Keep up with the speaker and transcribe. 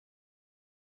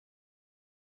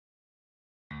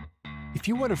If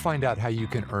you want to find out how you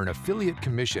can earn affiliate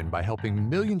commission by helping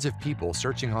millions of people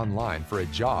searching online for a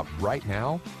job right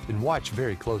now, then watch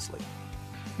very closely.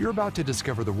 You're about to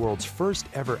discover the world's first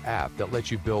ever app that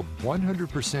lets you build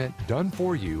 100%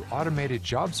 done-for-you automated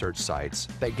job search sites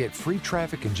that get free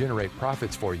traffic and generate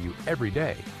profits for you every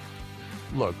day.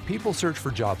 Look, people search for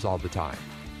jobs all the time.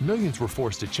 Millions were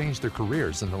forced to change their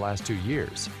careers in the last 2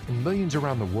 years, and millions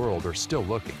around the world are still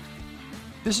looking.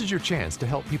 This is your chance to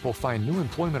help people find new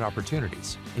employment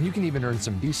opportunities, and you can even earn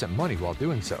some decent money while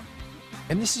doing so.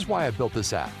 And this is why I built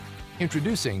this app.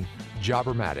 Introducing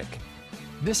JobberMatic.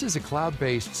 This is a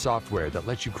cloud-based software that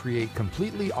lets you create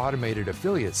completely automated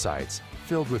affiliate sites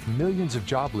filled with millions of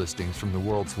job listings from the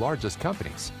world's largest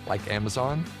companies like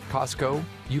Amazon, Costco,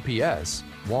 UPS,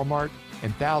 Walmart,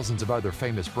 and thousands of other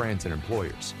famous brands and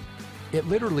employers. It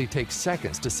literally takes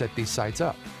seconds to set these sites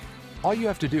up. All you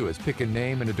have to do is pick a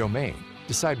name and a domain,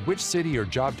 decide which city or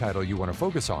job title you want to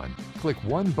focus on, click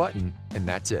one button, and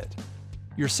that's it.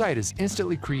 Your site is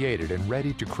instantly created and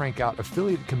ready to crank out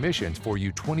affiliate commissions for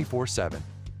you 24/7.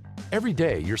 Every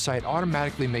day, your site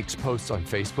automatically makes posts on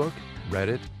Facebook,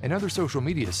 Reddit, and other social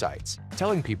media sites,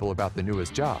 telling people about the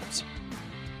newest jobs.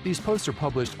 These posts are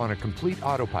published on a complete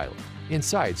autopilot,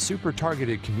 inside super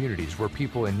targeted communities where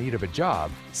people in need of a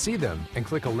job see them and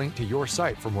click a link to your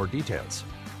site for more details.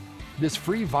 This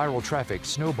free viral traffic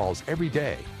snowballs every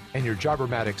day, and your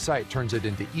JobberMatic site turns it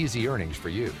into easy earnings for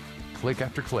you, click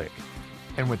after click.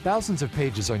 And with thousands of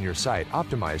pages on your site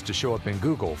optimized to show up in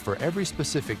Google for every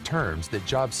specific terms that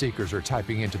job seekers are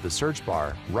typing into the search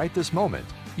bar right this moment,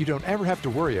 you don't ever have to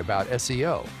worry about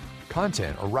SEO,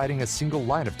 content, or writing a single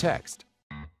line of text.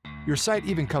 Your site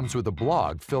even comes with a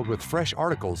blog filled with fresh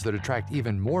articles that attract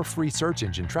even more free search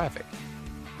engine traffic.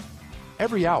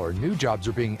 Every hour, new jobs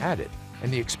are being added,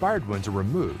 and the expired ones are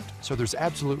removed, so there's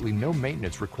absolutely no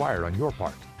maintenance required on your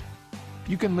part.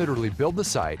 You can literally build the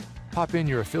site, pop in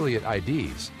your affiliate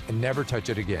IDs, and never touch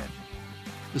it again.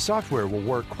 The software will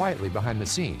work quietly behind the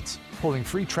scenes, pulling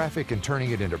free traffic and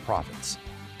turning it into profits.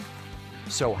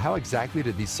 So how exactly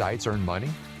did these sites earn money?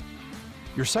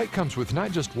 Your site comes with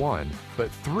not just one,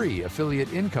 but 3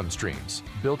 affiliate income streams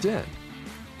built in.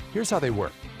 Here's how they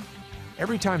work.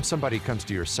 Every time somebody comes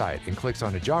to your site and clicks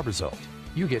on a job result,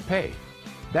 you get paid.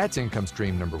 That's income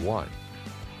stream number 1.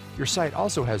 Your site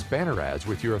also has banner ads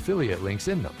with your affiliate links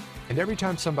in them, and every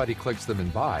time somebody clicks them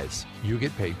and buys, you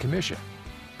get paid commission.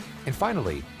 And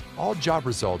finally, all job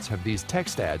results have these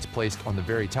text ads placed on the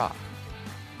very top.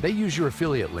 They use your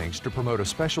affiliate links to promote a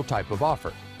special type of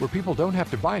offer, where people don't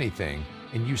have to buy anything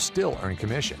and you still earn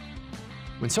commission.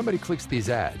 When somebody clicks these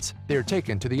ads, they are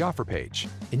taken to the offer page,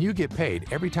 and you get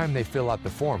paid every time they fill out the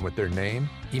form with their name,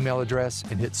 email address,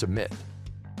 and hit submit.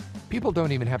 People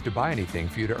don't even have to buy anything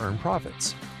for you to earn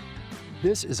profits.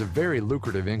 This is a very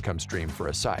lucrative income stream for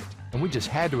a site, and we just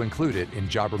had to include it in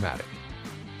JobberMatic.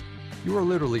 You are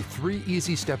literally 3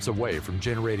 easy steps away from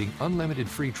generating unlimited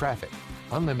free traffic,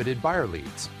 unlimited buyer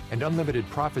leads, and unlimited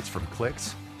profits from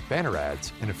clicks, banner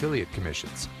ads, and affiliate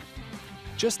commissions.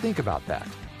 Just think about that.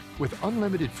 With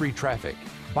unlimited free traffic,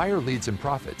 buyer leads, and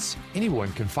profits,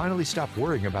 anyone can finally stop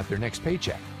worrying about their next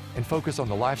paycheck and focus on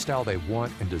the lifestyle they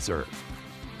want and deserve.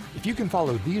 If you can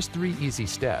follow these 3 easy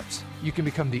steps, you can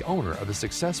become the owner of a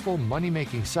successful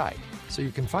money-making site, so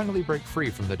you can finally break free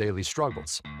from the daily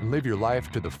struggles and live your life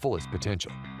to the fullest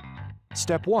potential.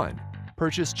 Step 1.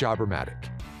 Purchase JobberMatic.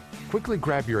 Quickly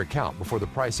grab your account before the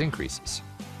price increases.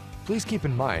 Please keep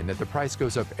in mind that the price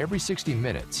goes up every 60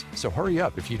 minutes, so hurry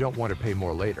up if you don't want to pay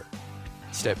more later.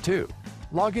 Step 2.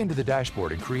 Log into the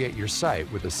dashboard and create your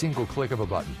site with a single click of a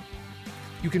button.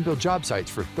 You can build job sites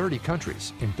for 30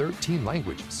 countries in 13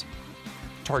 languages.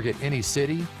 Target any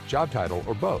city, job title,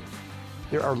 or both.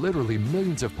 There are literally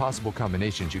millions of possible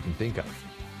combinations you can think of.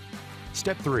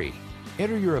 Step 3.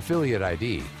 Enter your affiliate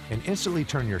ID and instantly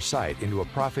turn your site into a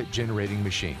profit-generating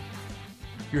machine.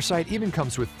 Your site even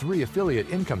comes with 3 affiliate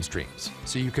income streams,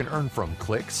 so you can earn from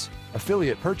clicks,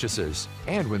 affiliate purchases,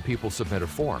 and when people submit a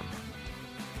form.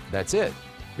 That's it.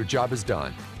 Your job is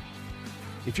done.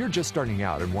 If you're just starting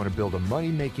out and want to build a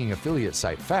money-making affiliate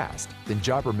site fast, then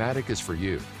JobberMatic is for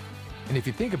you. And if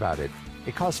you think about it,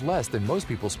 it costs less than most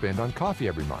people spend on coffee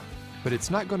every month, but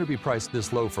it's not going to be priced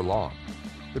this low for long.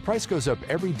 The price goes up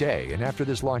every day, and after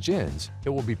this launch ends, it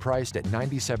will be priced at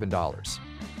 $97.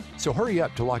 So hurry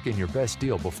up to lock in your best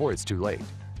deal before it's too late.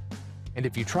 And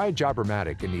if you tried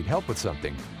JobberMatic and need help with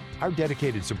something, our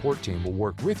dedicated support team will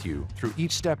work with you through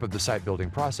each step of the site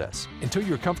building process until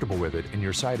you're comfortable with it and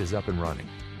your site is up and running.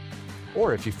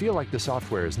 Or if you feel like the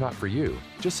software is not for you,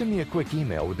 just send me a quick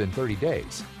email within 30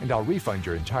 days and I'll refund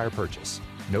your entire purchase.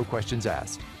 No questions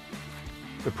asked.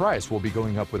 The price will be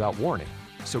going up without warning,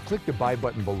 So click the buy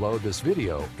button below this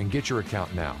video and get your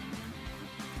account now.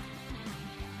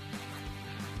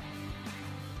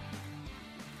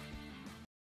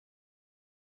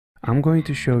 I'm going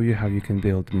to show you how you can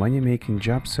build money-making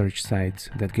job search sites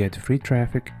that get free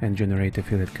traffic and generate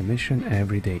affiliate commission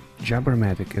every day.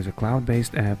 JobberMatic is a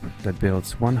cloud-based app that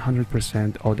builds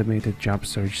 100% automated job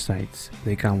search sites.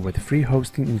 They come with free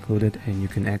hosting included, and you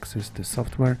can access the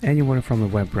software anywhere from a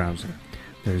web browser.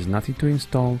 There is nothing to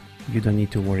install, you don't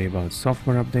need to worry about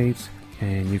software updates,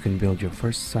 and you can build your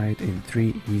first site in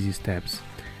 3 easy steps.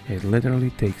 It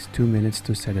literally takes 2 minutes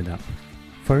to set it up.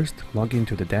 First, log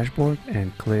into the dashboard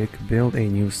and click Build a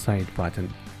New Site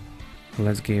button.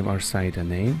 Let's give our site a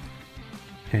name,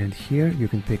 and here you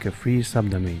can pick a free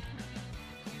subdomain.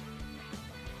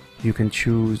 You can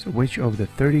choose which of the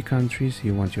 30 countries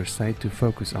you want your site to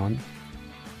focus on.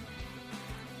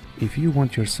 If you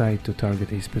want your site to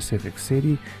target a specific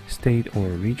city, state, or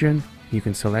region, you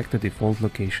can select the default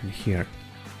location here.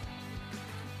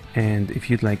 And if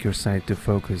you'd like your site to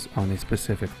focus on a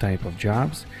specific type of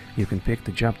jobs, you can pick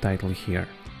the job title here.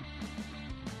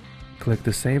 Click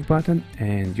the Save button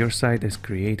and your site is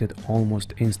created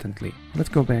almost instantly. Let's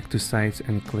go back to sites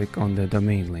and click on the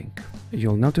domain link.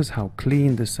 You'll notice how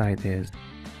clean the site is.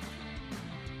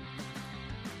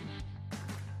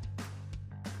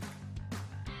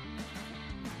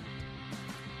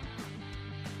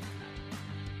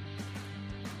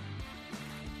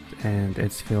 And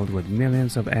it's filled with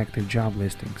millions of active job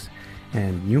listings,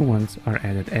 and new ones are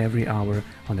added every hour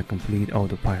on a complete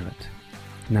autopilot.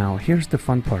 Now here's the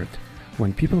fun part.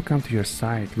 When people come to your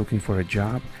site looking for a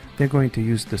job, they're going to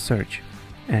use the search,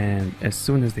 and as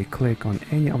soon as they click on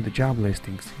any of the job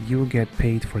listings, you get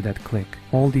paid for that click.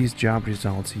 All these job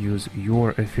results use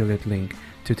your affiliate link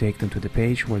to take them to the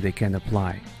page where they can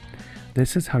apply.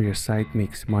 This is how your site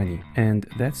makes money, and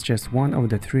that's just one of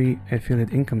the 3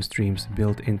 affiliate income streams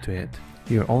built into it.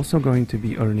 You're also going to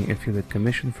be earning affiliate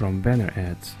commission from banner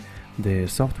ads. The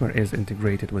software is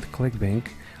integrated with ClickBank,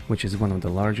 which is one of the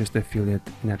largest affiliate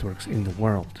networks in the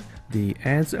world. The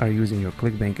ads are using your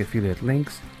ClickBank affiliate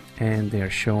links, and they are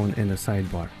shown in the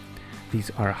sidebar.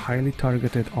 These are highly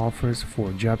targeted offers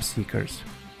for job seekers.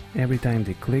 Every time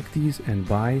they click these and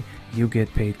buy, you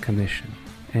get paid commission.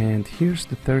 And here's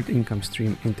the 3rd income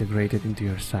stream integrated into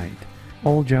your site.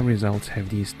 All job results have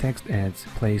these text ads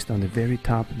placed on the very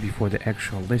top before the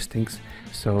actual listings,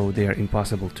 so they are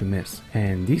impossible to miss.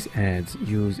 And these ads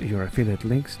use your affiliate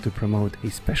links to promote a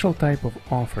special type of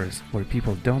offers where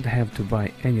people don't have to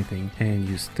buy anything and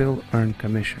you still earn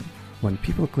commission. When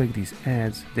people click these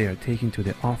ads, they are taken to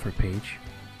the offer page,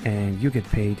 and you get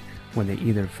paid when they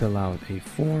either fill out a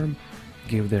form,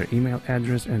 give their email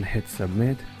address and hit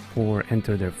submit, or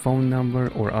enter their phone number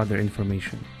or other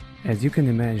information. As you can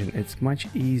imagine, it's much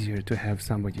easier to have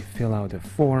somebody fill out a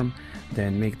form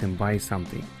than make them buy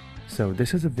something. So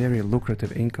this is a very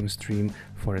lucrative income stream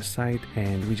for a site,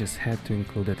 and we just had to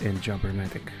include it in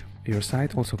JobberMatic. Your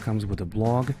site also comes with a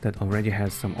blog that already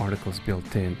has some articles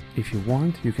built in. If you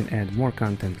want, you can add more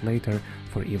content later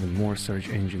for even more search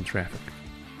engine traffic.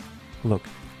 Look,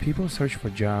 people search for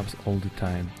jobs all the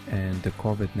time, and the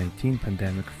COVID-19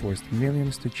 pandemic forced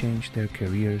millions to change their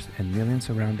careers, and millions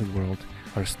around the world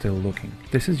are still looking.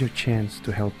 This is your chance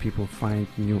to help people find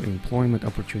new employment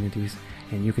opportunities,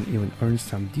 and you can even earn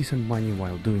some decent money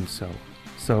while doing so.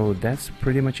 So that's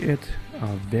pretty much it.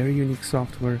 A very unique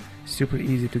software, super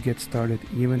easy to get started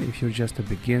even if you're just a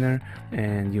beginner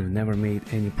and you've never made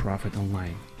any profit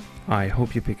online. I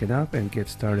hope you pick it up and get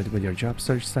started with your job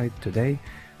search site today.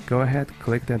 Go ahead,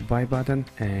 click that buy button,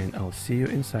 and I'll see you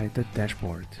inside the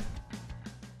dashboard.